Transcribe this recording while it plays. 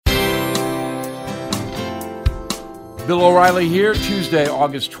Bill O'Reilly here, Tuesday,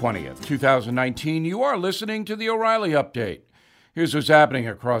 August 20th, 2019. You are listening to the O'Reilly Update. Here's what's happening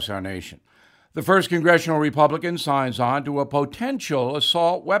across our nation. The first Congressional Republican signs on to a potential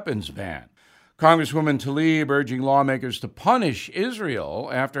assault weapons ban. Congresswoman Tlaib urging lawmakers to punish Israel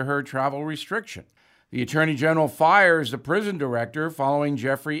after her travel restriction. The Attorney General fires the prison director following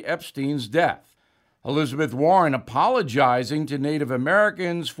Jeffrey Epstein's death. Elizabeth Warren apologizing to Native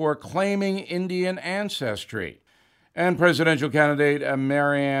Americans for claiming Indian ancestry. And presidential candidate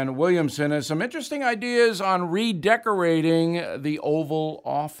Marianne Williamson has some interesting ideas on redecorating the Oval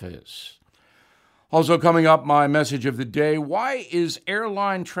Office. Also coming up, my message of the day: why is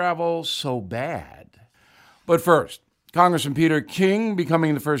airline travel so bad? But first, Congressman Peter King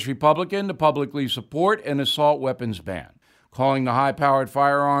becoming the first Republican to publicly support an assault weapons ban, calling the high-powered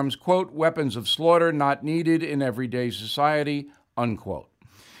firearms, quote, weapons of slaughter not needed in everyday society, unquote.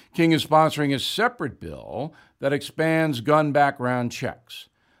 King is sponsoring a separate bill that expands gun background checks,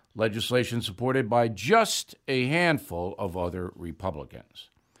 legislation supported by just a handful of other Republicans.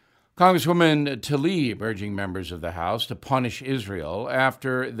 Congresswoman Tlaib urging members of the House to punish Israel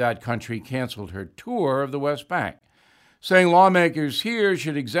after that country canceled her tour of the West Bank, saying lawmakers here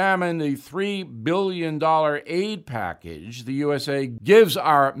should examine the $3 billion aid package the USA gives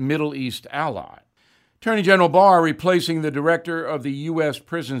our Middle East ally. Attorney General Barr replacing the director of the U.S.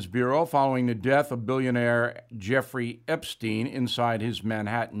 Prisons Bureau following the death of billionaire Jeffrey Epstein inside his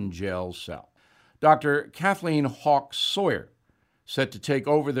Manhattan jail cell. Dr. Kathleen Hawks Sawyer set to take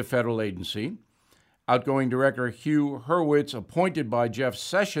over the federal agency. Outgoing Director Hugh Hurwitz, appointed by Jeff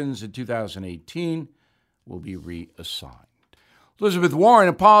Sessions in 2018, will be reassigned. Elizabeth Warren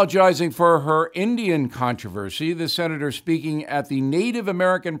apologizing for her Indian controversy, the senator speaking at the Native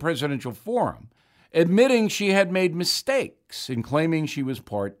American Presidential Forum, admitting she had made mistakes in claiming she was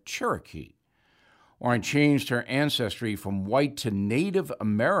part Cherokee. Warren changed her ancestry from white to Native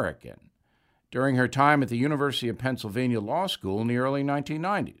American during her time at the University of Pennsylvania Law School in the early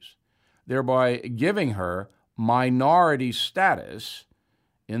 1990s, thereby giving her minority status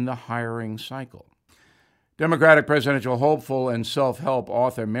in the hiring cycle. Democratic presidential hopeful and self-help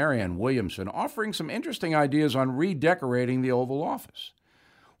author Marianne Williamson offering some interesting ideas on redecorating the Oval Office.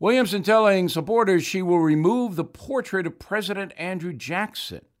 Williamson telling supporters she will remove the portrait of President Andrew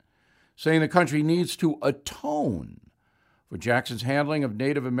Jackson, saying the country needs to atone for Jackson's handling of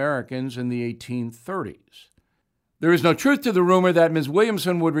Native Americans in the 1830s. There is no truth to the rumor that Ms.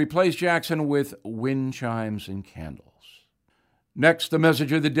 Williamson would replace Jackson with wind chimes and candles. Next, the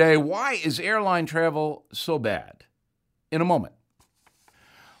message of the day: why is airline travel so bad? In a moment.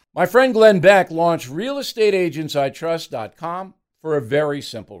 My friend Glenn Beck launched realestateagentsitrust.com for a very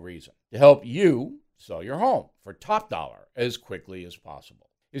simple reason: to help you sell your home for top dollar as quickly as possible.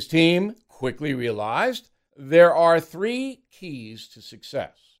 His team quickly realized there are 3 keys to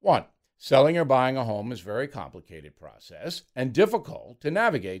success. 1, selling or buying a home is a very complicated process and difficult to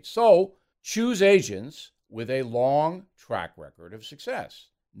navigate, so choose agents with a long track record of success.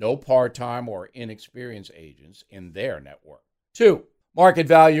 No part-time or inexperienced agents in their network. 2, market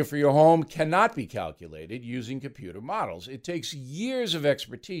value for your home cannot be calculated using computer models. It takes years of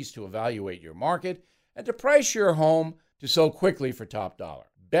expertise to evaluate your market and to price your home to sell quickly for top dollar.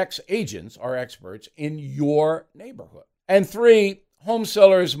 Beck's agents are experts in your neighborhood. And 3, home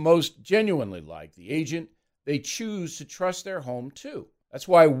sellers most genuinely like the agent they choose to trust their home to. That's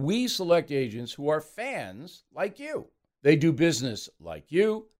why we select agents who are fans like you. They do business like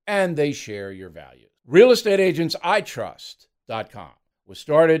you, and they share your values. realestateagentsitrust.com was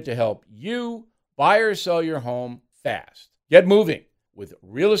started to help you buy or sell your home fast. Get moving with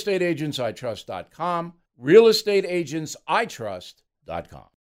realestateagentsitrust.com, realestateagentsitrust.com.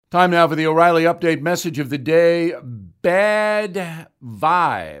 Time now for the O'Reilly Update message of the day: bad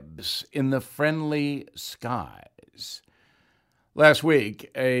vibes in the friendly skies. Last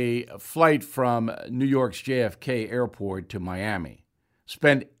week, a flight from New York's JFK airport to Miami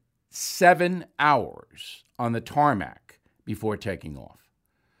spent 7 hours on the tarmac before taking off.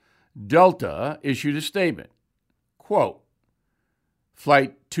 Delta issued a statement, quote,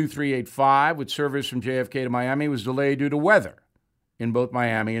 Flight 2385 with service from JFK to Miami was delayed due to weather in both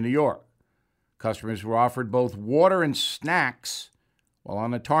Miami and New York. Customers were offered both water and snacks while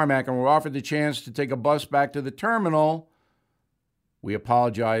on the tarmac and were offered the chance to take a bus back to the terminal. We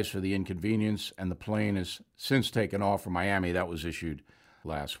apologize for the inconvenience, and the plane has since taken off from Miami. That was issued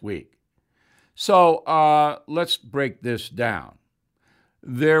last week. So let's break this down.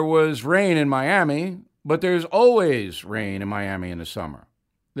 There was rain in Miami, but there's always rain in Miami in the summer.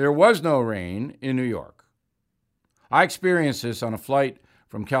 There was no rain in New York. I experienced this on a flight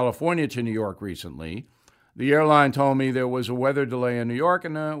from California to New York recently. The airline told me there was a weather delay in New York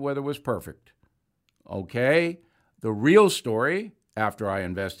and the weather was perfect. Okay. The real story, after I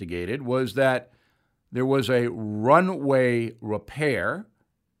investigated, was that there was a runway repair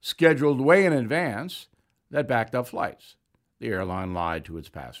scheduled way in advance that backed up flights. The airline lied to its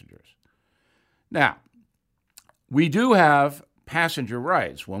passengers. Now, we do have passenger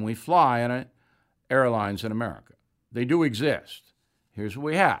rights when we fly on airlines in America. They do exist. Here's what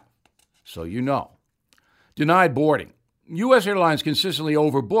we have, so you know. Denied boarding. U.S. airlines consistently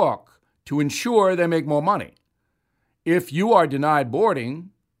overbook to ensure they make more money. If you are denied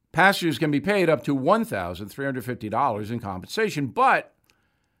boarding, passengers can be paid up to $1,350 in compensation, but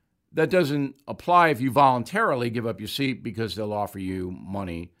that doesn't apply if you voluntarily give up your seat because they'll offer you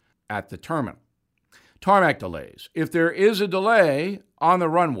money at the terminal. Tarmac delays. If there is a delay on the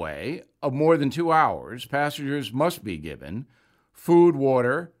runway of more than 2 hours, passengers must be given food,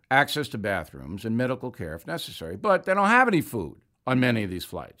 water, access to bathrooms, and medical care if necessary. But they don't have any food on many of these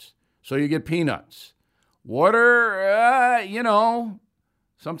flights. So you get peanuts. Water,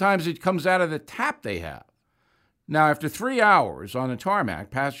 sometimes it comes out of the tap they have. Now, after 3 hours on the tarmac,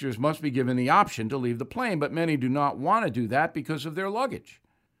 passengers must be given the option to leave the plane, but many do not want to do that because of their luggage.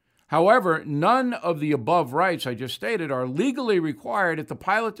 However, none of the above rights I just stated are legally required if the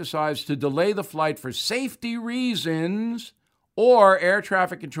pilot decides to delay the flight for safety reasons or air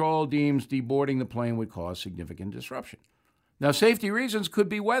traffic control deems deboarding the plane would cause significant disruption. Now, safety reasons could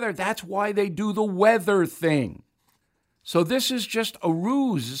be weather. That's why they do the weather thing. So this is just a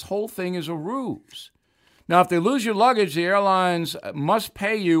ruse. This whole thing is a ruse. Now, if they lose your luggage, the airlines must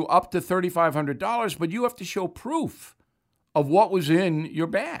pay you up to $3,500, but you have to show proof of what was in your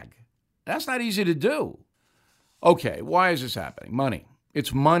bag. That's not easy to do. Okay, why is this happening? Money.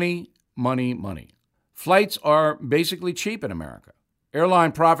 It's money, money, money. Flights are basically cheap in America.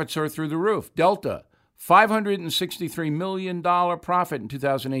 Airline profits are through the roof. Delta, $563 million profit in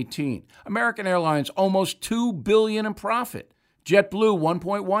 2018. American Airlines, almost $2 billion in profit. JetBlue,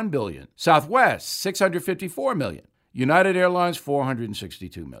 $1.1 billion. Southwest, $654 million. United Airlines,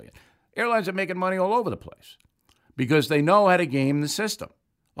 $462 million. Airlines are making money all over the place because they know how to game the system.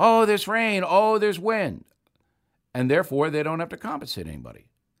 Oh, there's rain. Oh, there's wind. And therefore, they don't have to compensate anybody.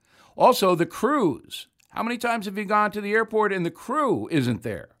 Also, the crews. How many times have you gone to the airport and the crew isn't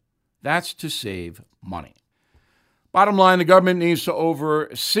there? That's to save money. Bottom line, the government needs to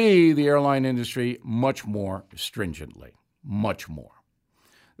oversee the airline industry much more stringently. Much more.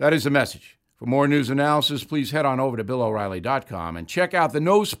 That is the message. For more news analysis, please head on over to BillO'Reilly.com and check out the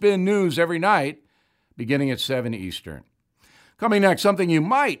No Spin News every night, beginning at 7 Eastern. Coming next, something you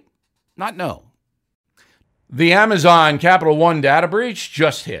might not know. The Amazon Capital One data breach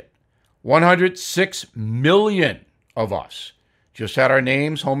just hit. 106 million of us just had our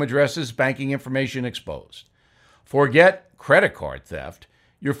names, home addresses, banking information exposed. Forget credit card theft.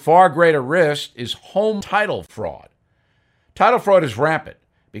 Your far greater risk is home title fraud. Title fraud is rampant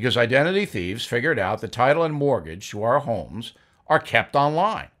because identity thieves figured out the title and mortgage to our homes are kept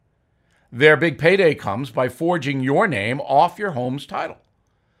online. Their big payday comes by forging your name off your home's title.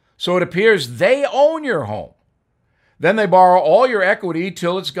 So it appears they own your home. Then they borrow all your equity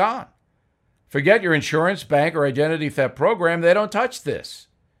till it's gone. Forget your insurance, bank, or identity theft program. They don't touch this.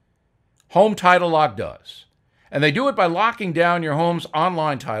 Home Title Lock does. And they do it by locking down your home's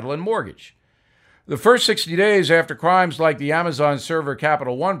online title and mortgage. The first 60 days after crimes like the Amazon server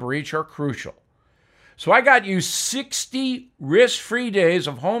Capital One breach are crucial. So I got you 60 risk-free days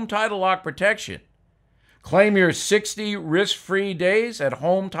of Home Title Lock protection. Claim your 60 risk-free days at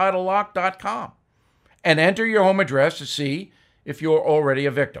HomeTitleLock.com and enter your home address to see if you're already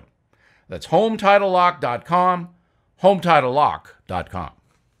a victim. That's HomeTitleLock.com, HomeTitleLock.com.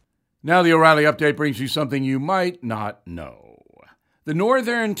 Now the O'Reilly Update brings you something you might not know. The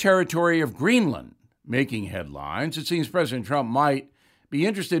Northern Territory of Greenland making headlines. It seems President Trump might be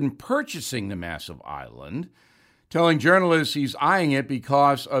interested in purchasing the massive island, telling journalists he's eyeing it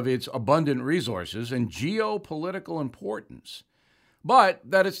because of its abundant resources and geopolitical importance, but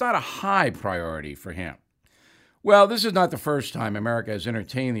that it's not a high priority for him. Well, this is not the first time America has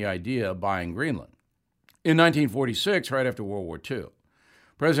entertained the idea of buying Greenland. In 1946, right after World War II,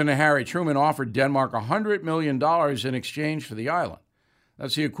 President Harry Truman offered Denmark $100 million in exchange for the island.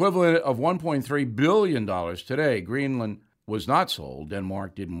 That's the equivalent of $1.3 billion today. Greenland was not sold.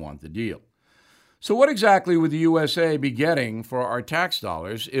 Denmark didn't want the deal. So what exactly would the USA be getting for our tax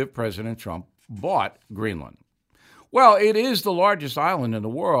dollars if President Trump bought Greenland? Well, it is the largest island in the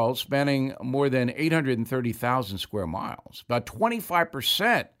world, spanning more than 830,000 square miles, about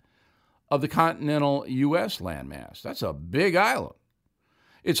 25% of the continental U.S. landmass. That's a big island.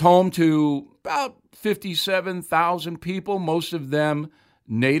 It's home to about 57,000 people, most of them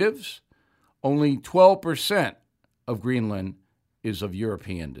natives. Only 12% of Greenland is of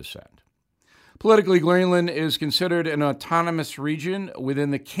European descent. Politically, Greenland is considered an autonomous region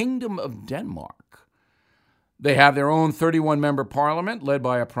within the Kingdom of Denmark. They have their own 31-member parliament led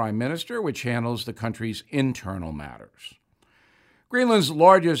by a prime minister, which handles the country's internal matters. Greenland's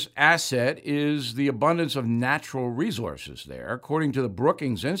largest asset is the abundance of natural resources there. According to the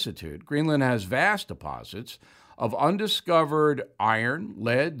Brookings Institute, Greenland has vast deposits of undiscovered iron,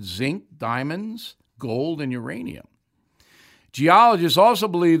 lead, zinc, diamonds, gold, and uranium. Geologists also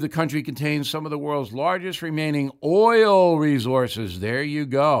believe the country contains some of the world's largest remaining oil resources. There you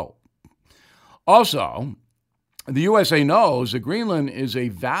go. Also, the USA knows that Greenland is a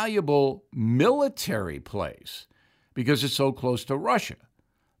valuable military place because it's so close to Russia.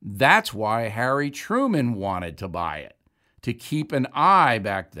 That's why Harry Truman wanted to buy it, to keep an eye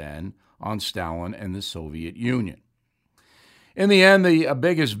back then on Stalin and the Soviet Union. In the end, the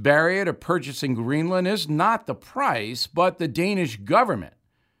biggest barrier to purchasing Greenland is not the price, but the Danish government,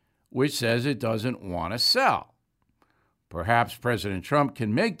 which says it doesn't want to sell. Perhaps President Trump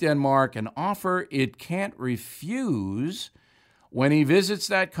can make Denmark an offer it can't refuse when he visits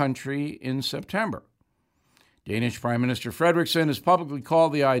that country in September. Danish Prime Minister Frederiksen has publicly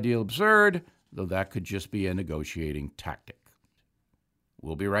called the ideal absurd, though that could just be a negotiating tactic.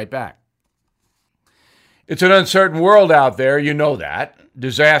 We'll be right back. It's an uncertain world out there, you know that.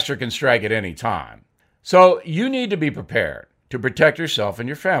 Disaster can strike at any time. So you need to be prepared to protect yourself and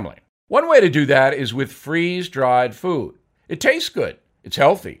your family. One way to do that is with freeze-dried food. It tastes good, it's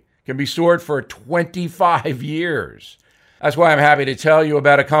healthy, can be stored for 25 years. That's why I'm happy to tell you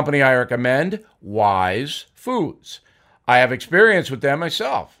about a company I recommend, Wise Foods. I have experience with them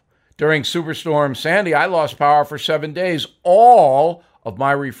myself. During Superstorm Sandy, I lost power for 7 days. All of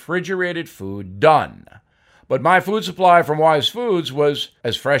my refrigerated food done. But my food supply from Wise Foods was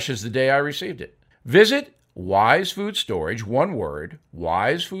as fresh as the day I received it. Visit Wise Food Storage, one word,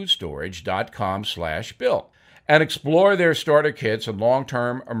 wisefoodstorage.com/bill, and explore their starter kits and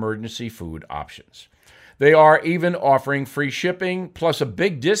long-term emergency food options. They are even offering free shipping plus a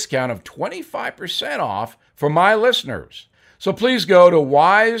big discount of 25% off for my listeners. So please go to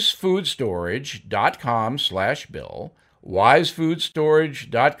wisefoodstorage.com/bill,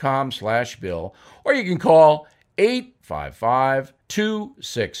 wisefoodstorage.com/bill, or you can call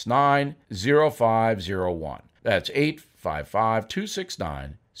 855-269-0501. That's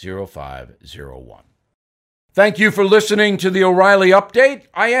 855-269-0501. Thank you for listening to the O'Reilly Update.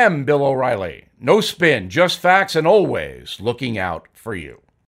 I am Bill O'Reilly. No spin, just facts, and always looking out for you.